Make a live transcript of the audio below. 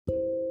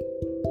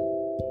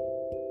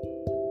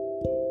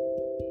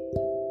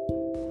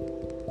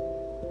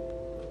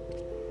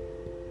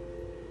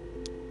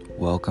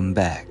Welcome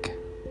back.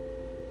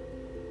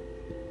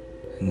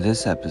 In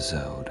this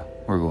episode,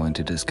 we're going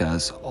to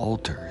discuss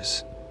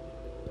altars.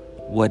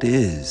 What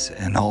is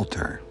an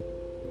altar?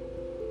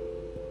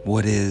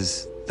 What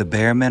is the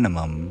bare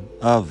minimum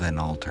of an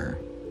altar?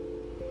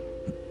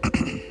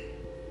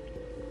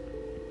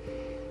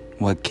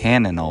 What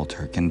can an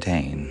altar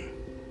contain?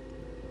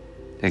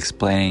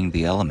 Explaining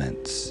the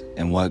elements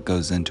and what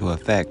goes into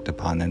effect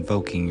upon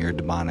invoking your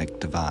demonic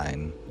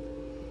divine.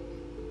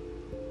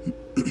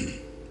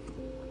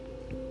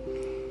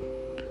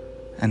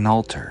 An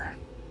altar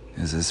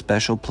is a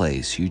special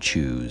place you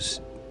choose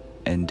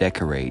and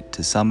decorate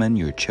to summon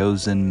your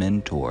chosen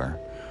mentor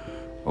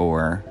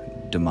or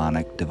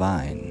demonic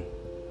divine.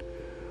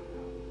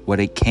 What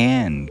it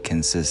can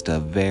consist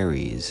of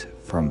varies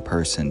from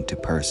person to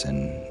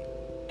person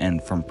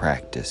and from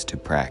practice to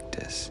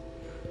practice,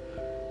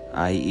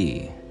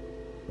 i.e.,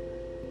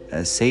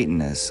 a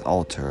Satanist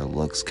altar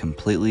looks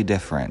completely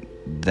different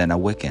than a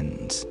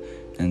Wiccan's,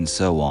 and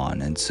so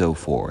on and so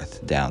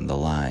forth down the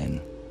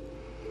line.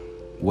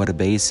 What a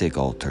basic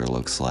altar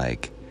looks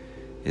like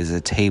is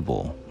a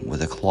table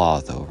with a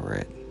cloth over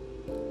it.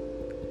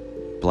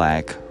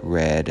 Black,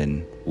 red,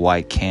 and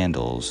white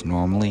candles.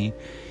 Normally,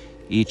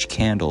 each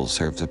candle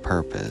serves a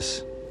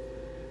purpose.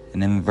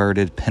 An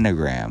inverted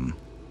pentagram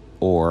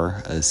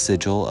or a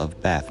sigil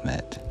of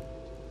Baphomet.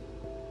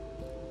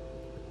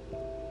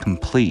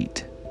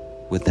 Complete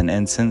with an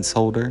incense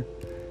holder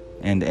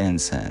and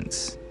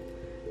incense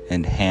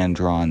and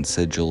hand-drawn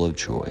sigil of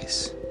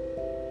choice.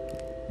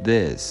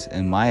 This,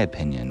 in my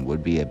opinion,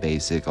 would be a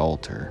basic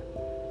altar.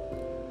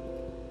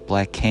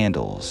 Black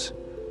candles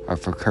are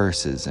for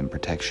curses and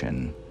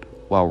protection,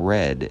 while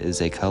red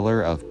is a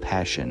color of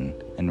passion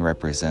and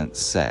represents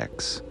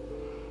sex.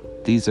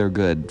 These are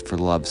good for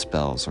love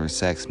spells or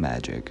sex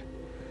magic.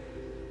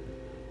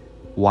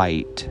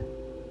 White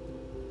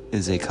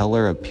is a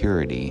color of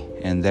purity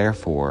and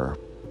therefore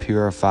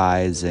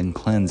purifies and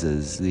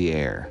cleanses the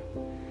air.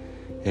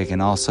 It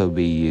can also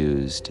be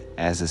used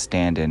as a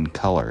stand-in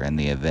color in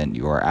the event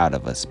you are out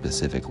of a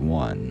specific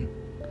one.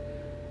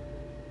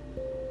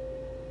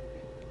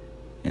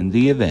 In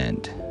the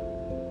event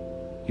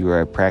you are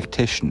a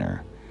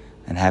practitioner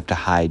and have to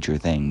hide your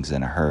things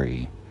in a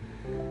hurry,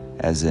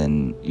 as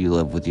in you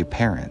live with your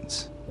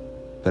parents,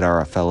 but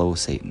are a fellow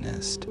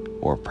Satanist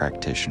or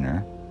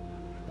practitioner,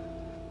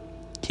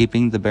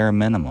 keeping the bare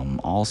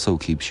minimum also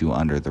keeps you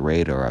under the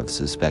radar of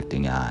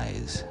suspecting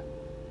eyes.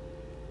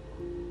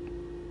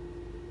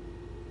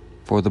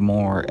 For the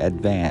more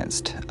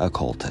advanced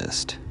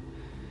occultist,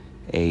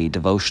 a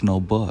devotional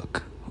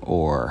book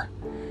or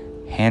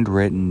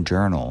handwritten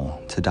journal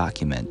to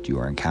document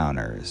your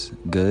encounters,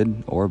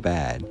 good or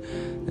bad,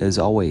 is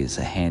always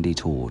a handy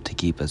tool to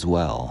keep as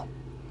well.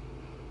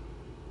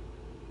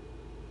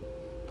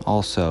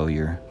 Also,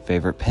 your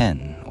favorite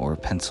pen or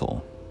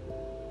pencil.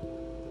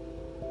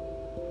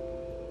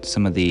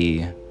 Some of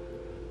the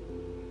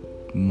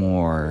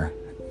more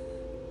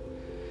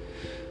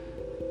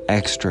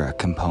extra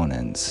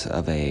components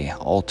of a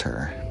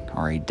altar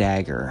are a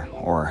dagger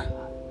or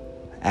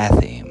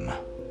athame.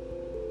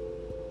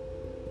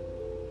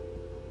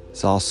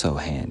 It's also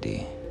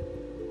handy,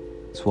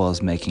 as well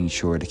as making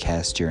sure to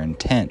cast your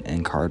intent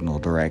in cardinal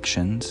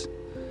directions,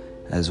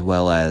 as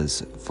well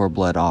as for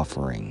blood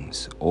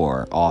offerings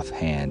or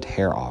offhand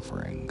hair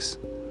offerings.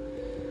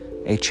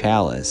 A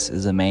chalice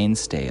is a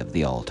mainstay of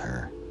the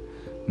altar.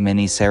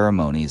 Many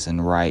ceremonies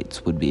and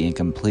rites would be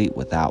incomplete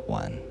without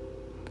one.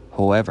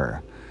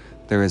 However,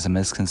 there is a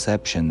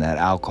misconception that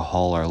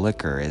alcohol or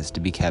liquor is to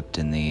be kept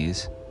in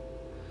these.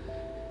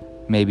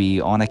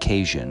 Maybe on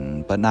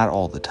occasion, but not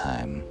all the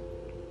time.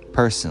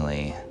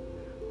 Personally,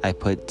 I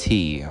put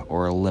tea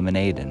or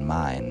lemonade in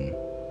mine.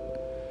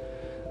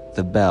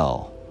 The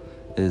bell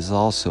is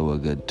also a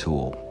good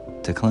tool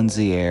to cleanse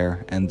the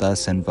air and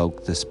thus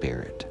invoke the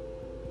spirit.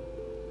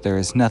 There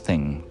is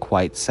nothing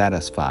quite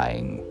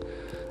satisfying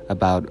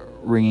about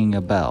ringing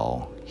a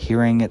bell,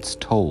 hearing its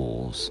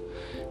tolls,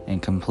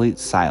 and complete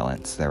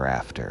silence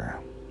thereafter.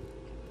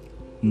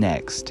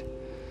 Next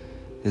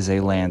is a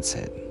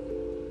lancet,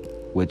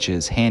 which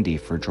is handy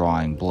for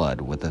drawing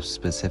blood with a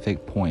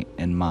specific point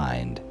in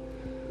mind.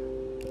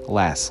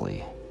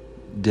 Lastly,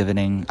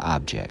 divining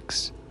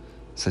objects,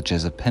 such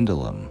as a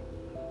pendulum,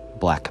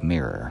 black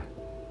mirror,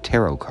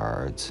 tarot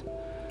cards,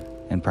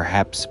 and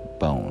perhaps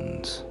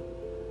bones.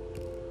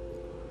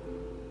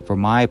 For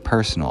my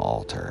personal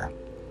altar,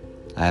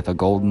 I have a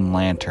golden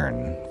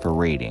lantern for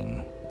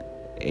reading,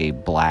 a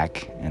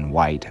black and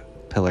white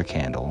pillar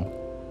candle,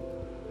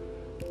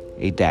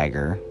 a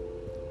dagger,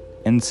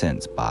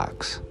 incense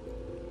box,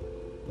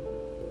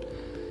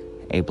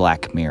 a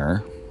black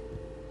mirror,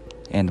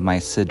 and my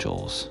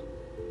sigils.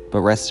 But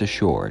rest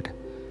assured,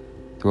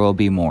 there will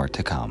be more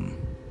to come.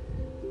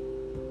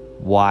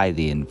 Why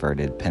the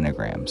inverted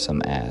pentagram,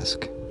 some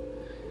ask?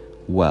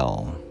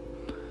 Well,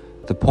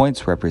 the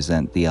points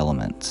represent the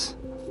elements: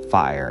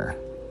 fire,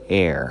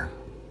 air,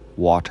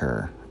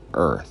 water,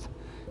 earth,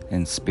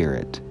 and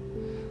spirit.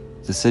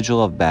 The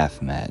sigil of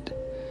Baphomet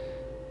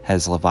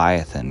has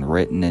Leviathan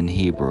written in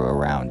Hebrew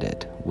around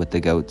it, with the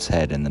goat's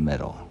head in the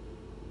middle.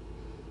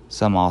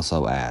 Some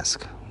also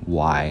ask,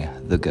 why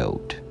the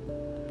goat?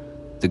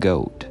 The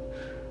goat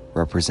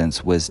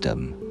represents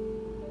wisdom.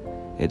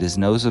 It is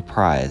no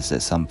surprise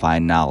that some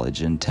find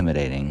knowledge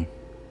intimidating.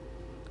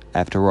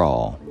 After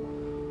all,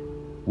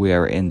 we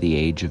are in the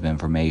age of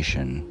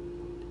information.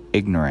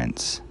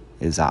 Ignorance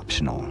is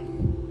optional.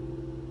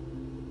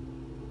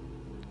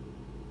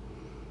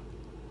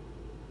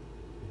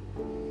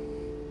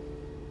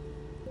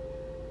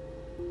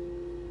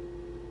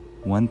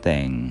 One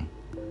thing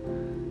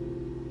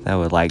that I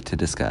would like to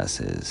discuss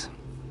is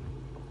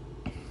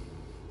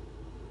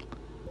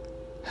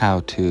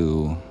how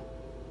to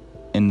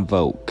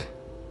invoke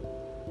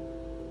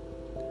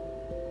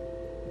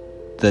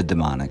the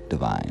demonic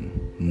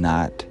divine.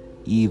 Not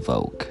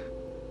evoke,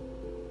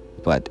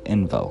 but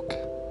invoke.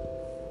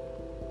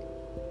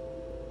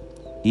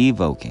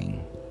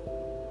 Evoking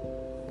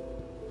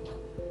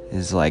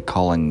is like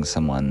calling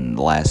someone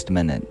last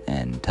minute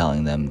and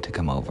telling them to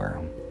come over.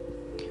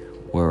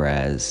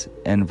 Whereas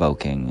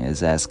invoking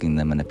is asking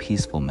them in a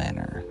peaceful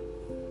manner.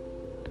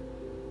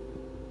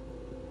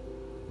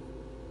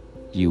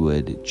 You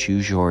would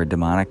choose your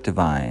demonic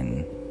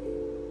divine,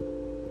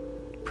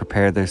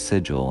 prepare their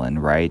sigil,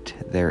 and write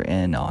their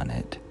N on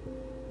it.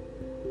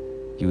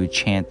 You would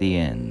chant the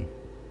N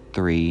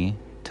 3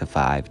 to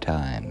 5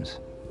 times,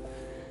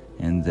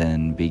 and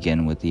then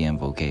begin with the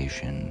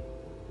invocation.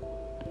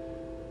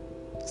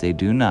 If they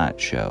do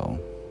not show,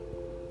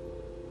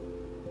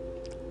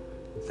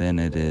 then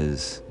it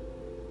is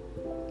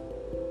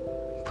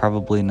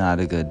probably not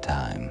a good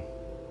time.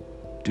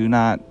 Do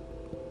not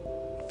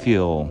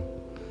feel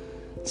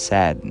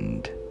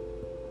saddened.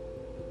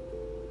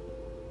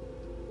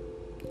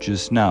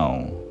 Just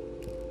know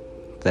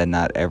that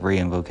not every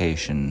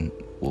invocation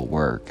will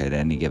work at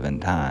any given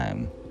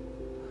time.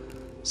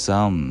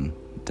 Some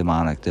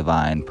demonic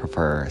divine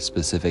prefer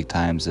specific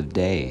times of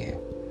day.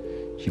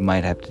 You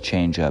might have to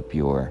change up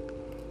your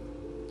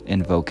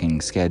invoking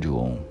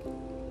schedule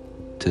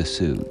to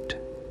suit.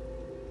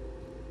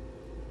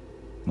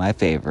 My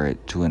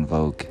favorite to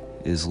invoke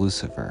is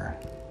Lucifer,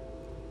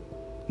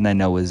 and I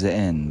know his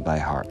N by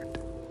heart.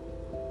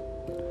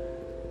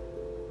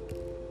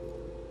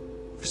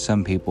 For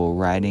some people,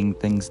 writing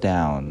things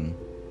down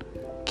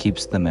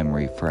keeps the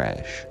memory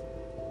fresh.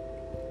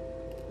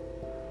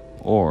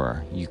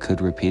 Or you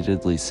could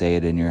repeatedly say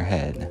it in your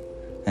head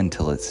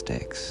until it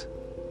sticks.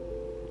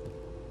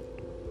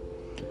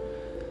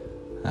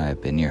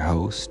 I've been your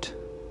host,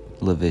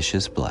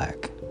 Lavicious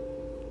Black.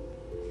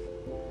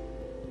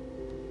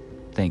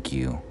 Thank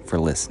you for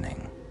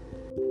listening.